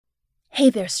Hey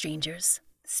there, strangers.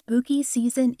 Spooky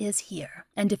season is here,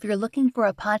 and if you're looking for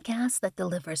a podcast that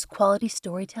delivers quality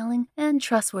storytelling and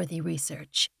trustworthy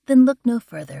research, then look no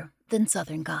further than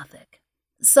Southern Gothic.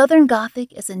 Southern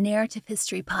Gothic is a narrative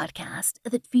history podcast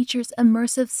that features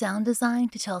immersive sound design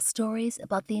to tell stories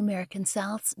about the American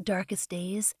South's darkest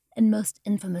days and most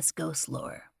infamous ghost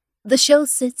lore. The show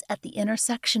sits at the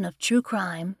intersection of true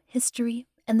crime, history,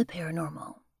 and the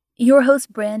paranormal. Your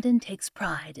host Brandon takes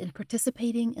pride in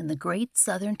participating in the great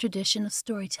Southern tradition of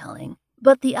storytelling,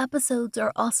 but the episodes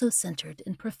are also centered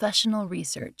in professional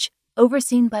research,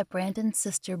 overseen by Brandon's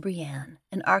sister Brianne,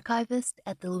 an archivist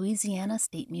at the Louisiana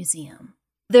State Museum.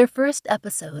 Their first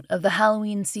episode of the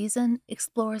Halloween season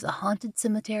explores a haunted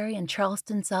cemetery in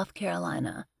Charleston, South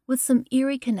Carolina, with some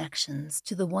eerie connections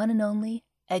to the one and only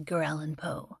Edgar Allan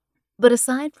Poe. But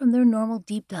aside from their normal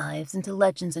deep dives into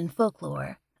legends and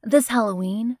folklore, this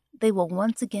Halloween, they will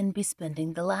once again be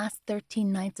spending the last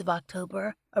 13 nights of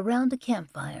October around a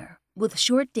campfire with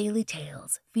short daily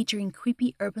tales featuring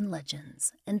creepy urban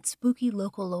legends and spooky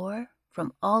local lore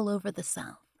from all over the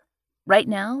South. Right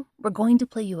now, we're going to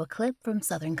play you a clip from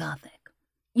Southern Gothic.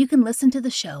 You can listen to the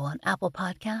show on Apple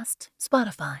Podcasts,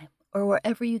 Spotify, or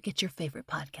wherever you get your favorite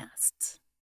podcasts.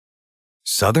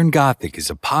 Southern Gothic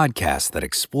is a podcast that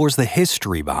explores the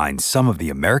history behind some of the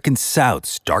American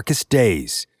South's darkest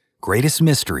days, greatest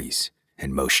mysteries,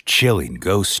 and most chilling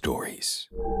ghost stories.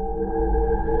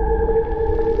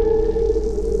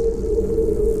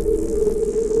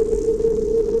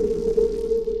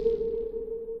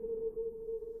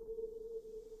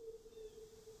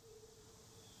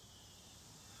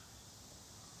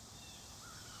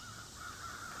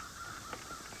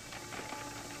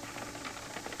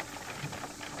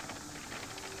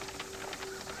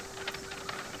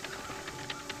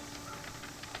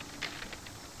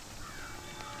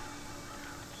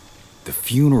 The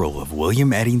funeral of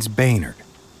William Eddings Baynard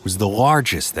was the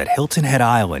largest that Hilton Head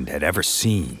Island had ever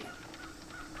seen.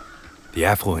 The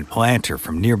affluent planter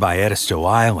from nearby Edisto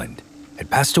Island had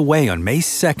passed away on May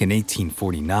 2,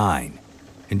 1849,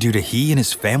 and due to he and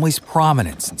his family's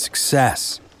prominence and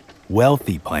success,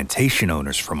 wealthy plantation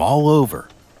owners from all over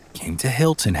came to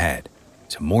Hilton Head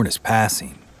to mourn his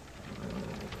passing.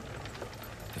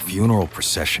 The funeral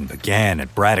procession began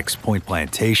at Braddock's Point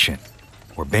Plantation,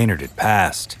 where Baynard had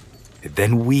passed. It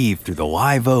then weaved through the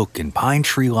live oak and pine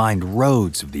tree-lined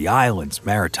roads of the island's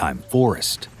maritime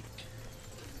forest.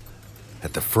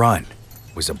 At the front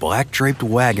was a black-draped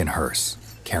wagon hearse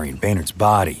carrying Baynard's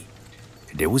body,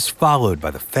 and it was followed by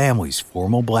the family's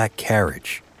formal black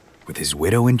carriage, with his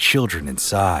widow and children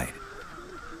inside.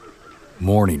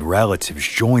 Mourning relatives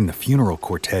joined the funeral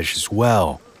cortege as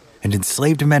well, and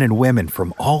enslaved men and women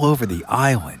from all over the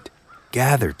island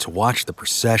gathered to watch the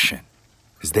procession,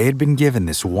 as they had been given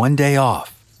this one day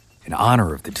off in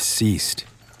honor of the deceased.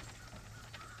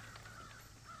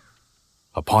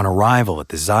 Upon arrival at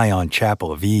the Zion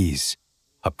Chapel of Ease,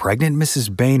 a pregnant Mrs.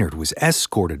 Baynard was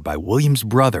escorted by William's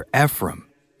brother Ephraim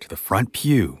to the front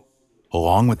pew,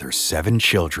 along with her 7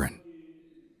 children.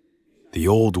 The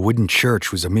old wooden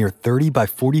church was a mere 30 by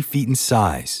 40 feet in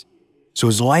size, so it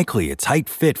was likely a tight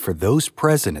fit for those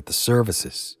present at the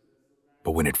services.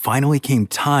 But when it finally came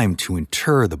time to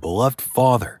inter the beloved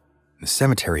father in the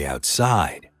cemetery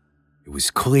outside, it was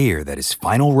clear that his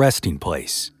final resting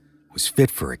place was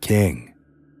fit for a king.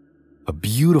 A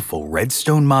beautiful red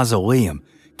stone mausoleum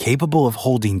capable of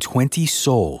holding 20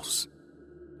 souls.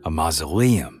 A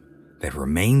mausoleum that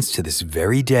remains to this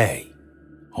very day,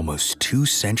 almost 2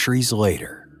 centuries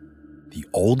later, the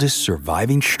oldest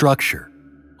surviving structure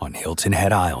on Hilton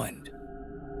Head Island.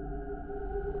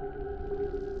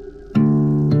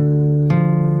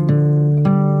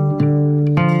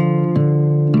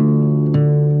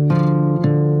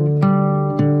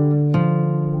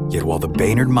 While the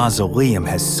Baynard Mausoleum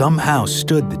has somehow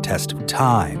stood the test of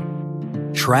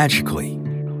time, tragically,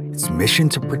 its mission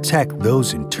to protect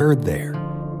those interred there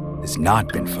has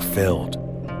not been fulfilled,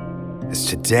 as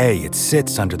today it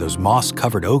sits under those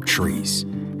moss-covered oak trees,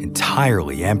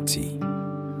 entirely empty,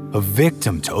 a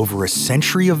victim to over a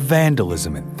century of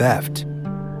vandalism and theft,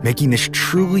 making this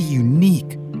truly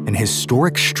unique and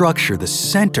historic structure the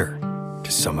center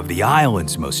to some of the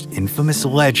island's most infamous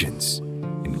legends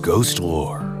and ghost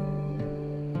lore.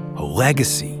 A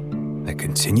legacy that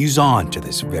continues on to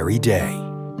this very day.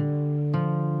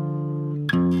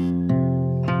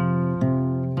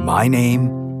 My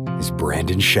name is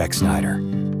Brandon Schexnayder,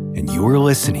 and you are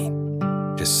listening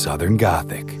to Southern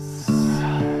Gothic.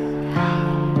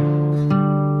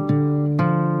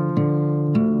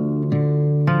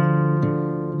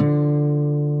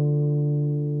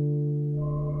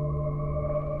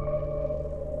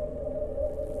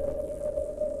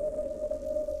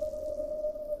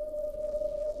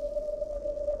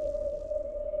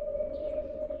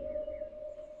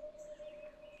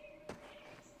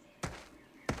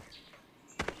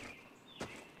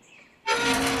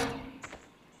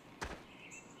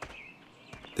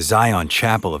 The Zion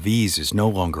Chapel of Ease is no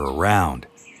longer around,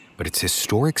 but its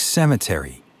historic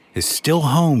cemetery is still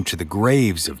home to the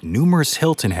graves of numerous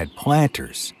Hilton Head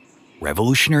planters,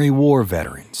 Revolutionary War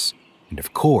veterans, and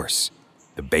of course,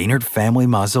 the Baynard family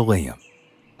mausoleum.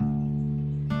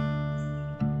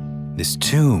 This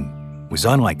tomb was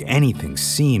unlike anything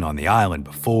seen on the island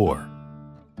before.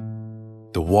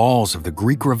 The walls of the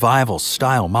Greek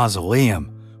Revival-style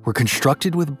mausoleum were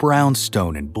constructed with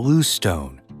brownstone and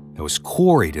bluestone that was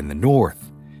quarried in the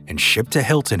north and shipped to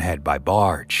Hilton Head by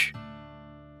barge.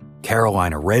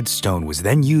 Carolina redstone was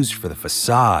then used for the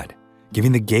facade,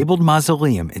 giving the gabled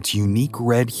mausoleum its unique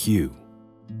red hue.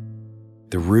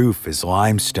 The roof is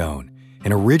limestone,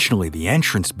 and originally the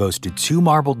entrance boasted 2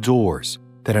 marble doors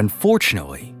that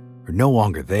unfortunately are no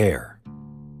longer there.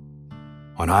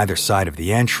 On either side of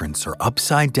the entrance are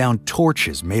upside-down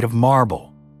torches made of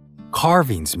marble,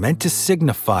 carvings meant to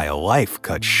signify a life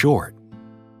cut short,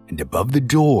 and above the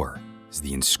door is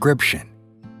the inscription,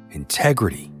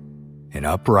 Integrity and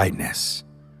Uprightness.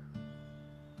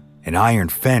 An iron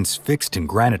fence fixed in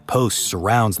granite posts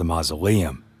surrounds the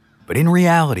mausoleum, but in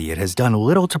reality it has done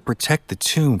little to protect the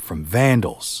tomb from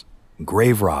vandals and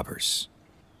grave robbers.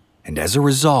 And as a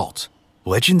result,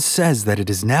 legend says that it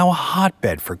is now a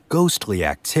hotbed for ghostly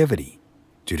activity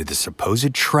due to the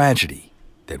supposed tragedy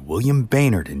that William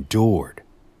Baynard endured.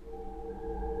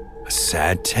 A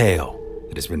sad tale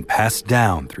that has been passed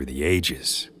down through the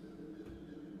ages.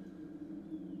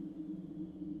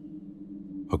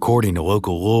 According to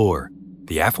local lore,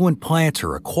 the affluent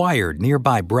planter acquired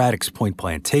nearby Braddock's Point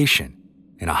Plantation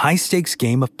in a high-stakes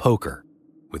game of poker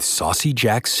with Saucy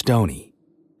Jack Stoney,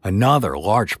 another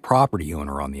large property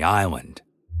owner on the island.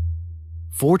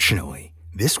 Fortunately,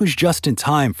 this was just in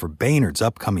time for Baynard's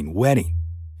upcoming wedding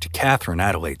to Catherine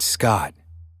Adelaide Scott.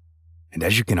 And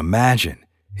as you can imagine,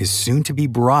 his soon-to-be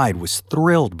bride was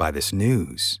thrilled by this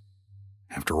news.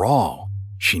 After all,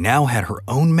 she now had her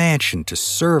own mansion to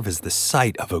serve as the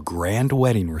site of a grand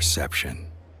wedding reception.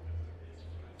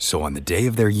 So on the day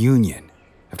of their union,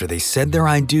 after they said their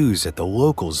adieus at the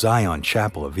local Zion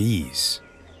Chapel of Ease,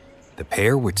 the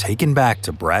pair were taken back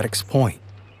to Braddock's Point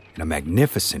in a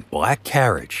magnificent black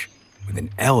carriage with an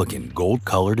elegant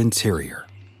gold-colored interior.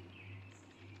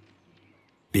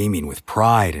 Beaming with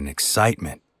pride and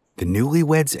excitement, the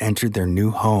newlyweds entered their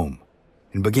new home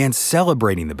and began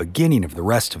celebrating the beginning of the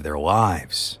rest of their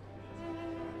lives.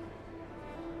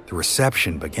 The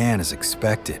reception began as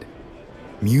expected.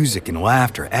 Music and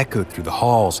laughter echoed through the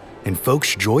halls, and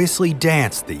folks joyously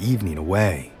danced the evening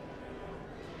away.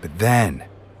 But then,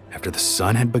 after the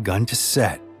sun had begun to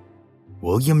set,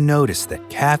 William noticed that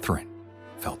Catherine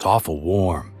felt awful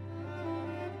warm.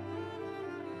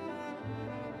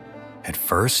 At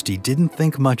first, he didn't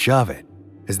think much of it,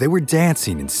 as they were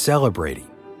dancing and celebrating.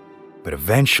 But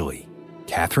eventually,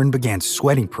 Catherine began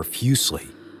sweating profusely,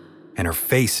 and her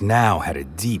face now had a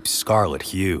deep scarlet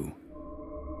hue.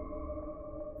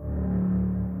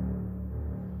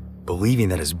 Believing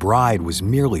that his bride was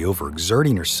merely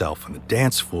overexerting herself on the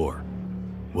dance floor,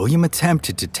 William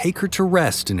attempted to take her to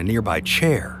rest in a nearby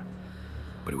chair,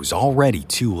 but it was already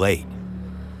too late.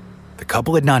 The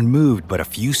couple had not moved but a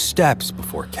few steps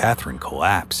before Catherine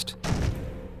collapsed.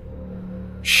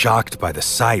 Shocked by the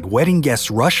sight, wedding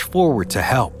guests rushed forward to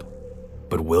help,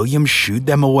 but William shooed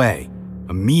them away,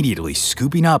 immediately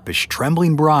scooping up his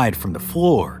trembling bride from the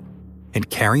floor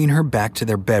and carrying her back to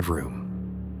their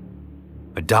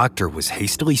bedroom. A doctor was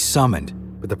hastily summoned,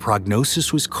 but the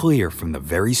prognosis was clear from the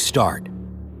very start.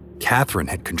 Catherine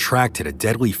had contracted a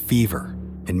deadly fever,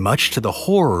 and much to the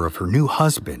horror of her new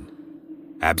husband,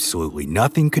 absolutely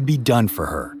nothing could be done for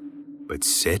her but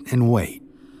sit and wait.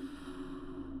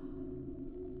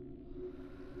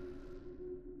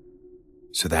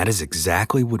 So that is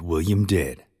exactly what William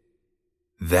did.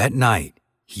 That night,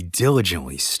 he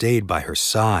diligently stayed by her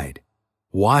side,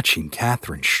 watching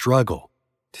Catherine struggle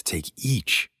to take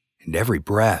each and every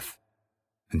breath,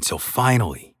 until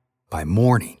finally, by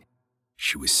morning,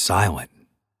 she was silent.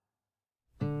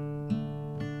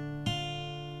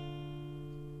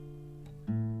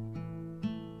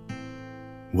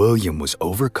 William was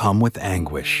overcome with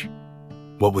anguish.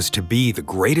 What was to be the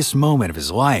greatest moment of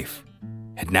his life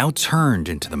had now turned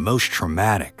into the most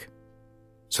traumatic.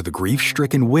 So the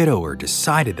grief-stricken widower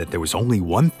decided that there was only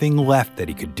one thing left that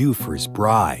he could do for his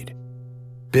bride: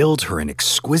 build her an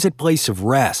exquisite place of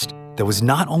rest that was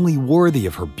not only worthy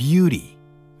of her beauty,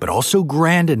 but also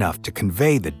grand enough to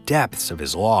convey the depths of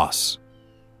his loss.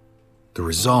 The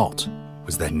result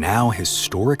was the now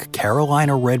historic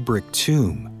Carolina red brick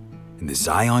tomb in the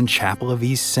Zion Chapel of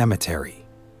Ease Cemetery.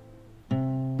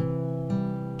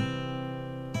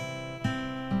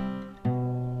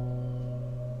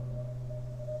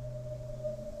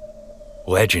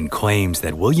 Legend claims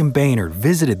that William Baynard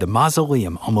visited the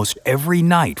mausoleum almost every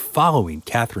night following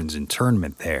Catherine's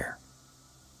internment there.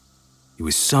 He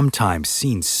was sometimes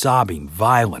seen sobbing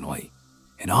violently,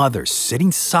 and others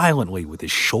sitting silently with his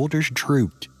shoulders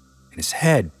drooped and his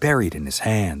head buried in his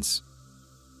hands.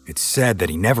 It's said that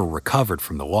he never recovered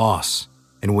from the loss,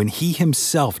 and when he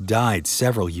himself died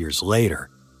several years later,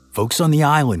 folks on the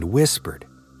island whispered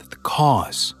that the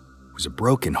cause was a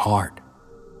broken heart.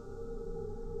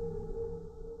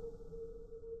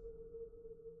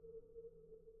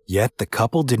 Yet the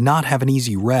couple did not have an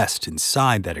easy rest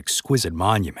inside that exquisite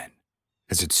monument,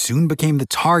 as it soon became the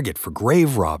target for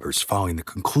grave robbers following the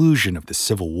conclusion of the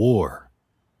Civil War.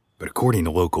 But according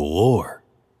to local lore,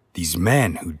 these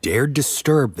men who dared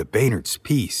disturb the Baynards'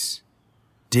 peace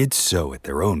did so at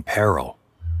their own peril.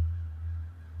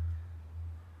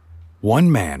 One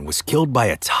man was killed by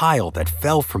a tile that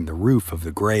fell from the roof of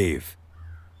the grave.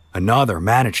 Another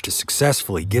managed to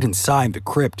successfully get inside the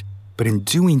crypt, but in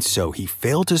doing so, he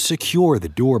failed to secure the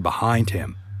door behind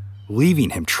him,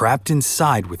 leaving him trapped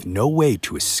inside with no way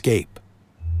to escape.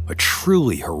 A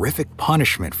truly horrific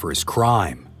punishment for his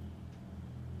crime.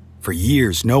 For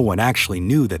years, no one actually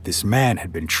knew that this man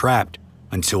had been trapped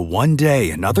until one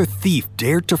day another thief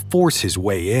dared to force his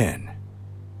way in.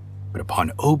 But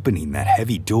upon opening that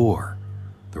heavy door,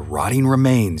 the rotting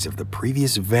remains of the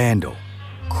previous vandal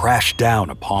crashed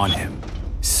down upon him,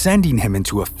 sending him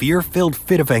into a fear-filled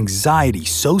fit of anxiety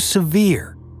so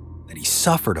severe that he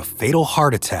suffered a fatal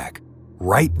heart attack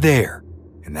right there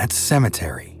in that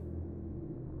cemetery.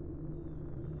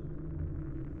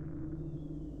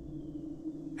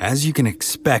 As you can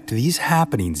expect, these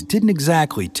happenings didn't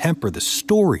exactly temper the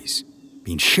stories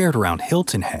being shared around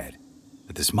Hilton Head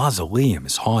that this mausoleum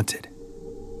is haunted.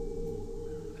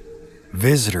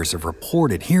 Visitors have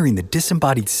reported hearing the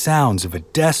disembodied sounds of a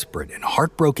desperate and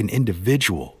heartbroken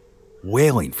individual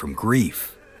wailing from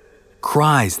grief,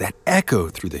 cries that echo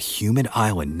through the humid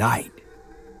island night.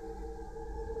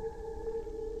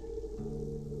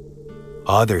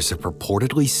 Others have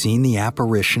purportedly seen the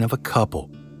apparition of a couple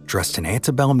dressed in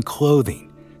antebellum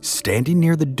clothing standing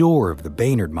near the door of the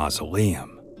Baynard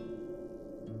Mausoleum.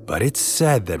 But it's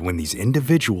said that when these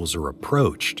individuals are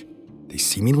approached, they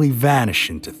seemingly vanish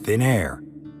into thin air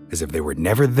as if they were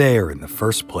never there in the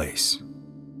first place.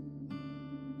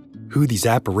 Who these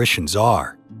apparitions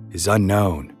are is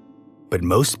unknown, but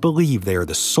most believe they are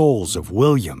the souls of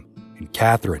William and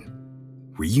Catherine,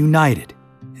 reunited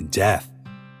in death.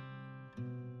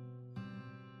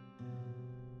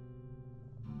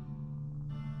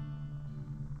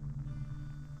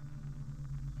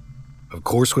 Of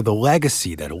course, with a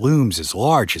legacy that looms as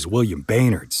large as William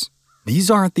Baynard's,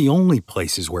 these aren't the only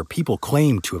places where people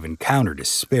claim to have encountered his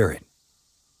spirit.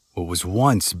 What was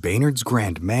once Baynard's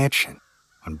Grand Mansion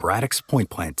on Braddock's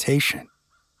Point Plantation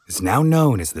is now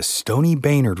known as the Stony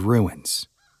Baynard Ruins.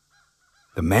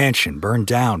 The mansion burned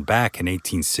down back in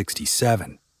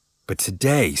 1867, but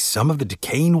today some of the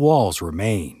decaying walls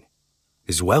remain,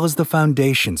 as well as the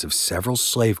foundations of several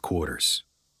slave quarters.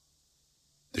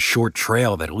 The short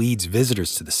trail that leads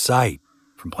visitors to the site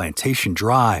from Plantation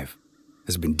Drive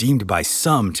has been deemed by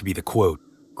some to be the, quote,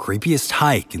 creepiest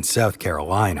hike in South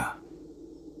Carolina.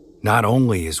 Not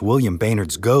only has William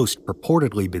Baynard's ghost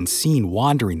purportedly been seen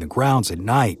wandering the grounds at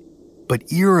night,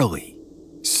 but eerily,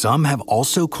 some have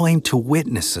also claimed to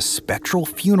witness a spectral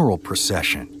funeral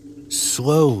procession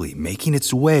slowly making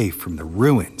its way from the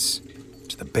ruins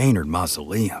to the Baynard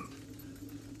Mausoleum.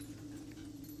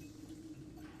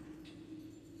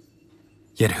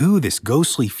 Yet who this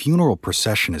ghostly funeral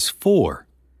procession is for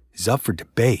is up for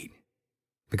debate.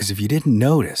 Because if you didn't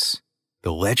notice,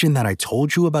 the legend that I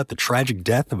told you about the tragic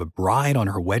death of a bride on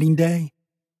her wedding day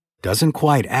doesn't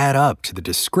quite add up to the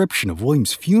description of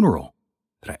William's funeral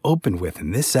that I opened with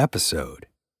in this episode.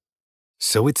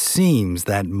 So it seems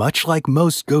that much like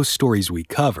most ghost stories we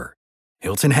cover,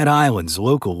 Hilton Head Island's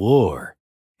local lore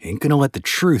ain't gonna let the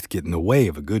truth get in the way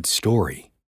of a good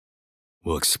story.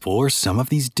 We'll explore some of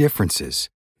these differences,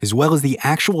 as well as the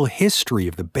actual history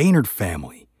of the Baynard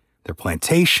family, their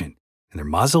plantation, and their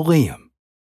mausoleum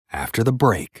after the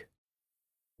break.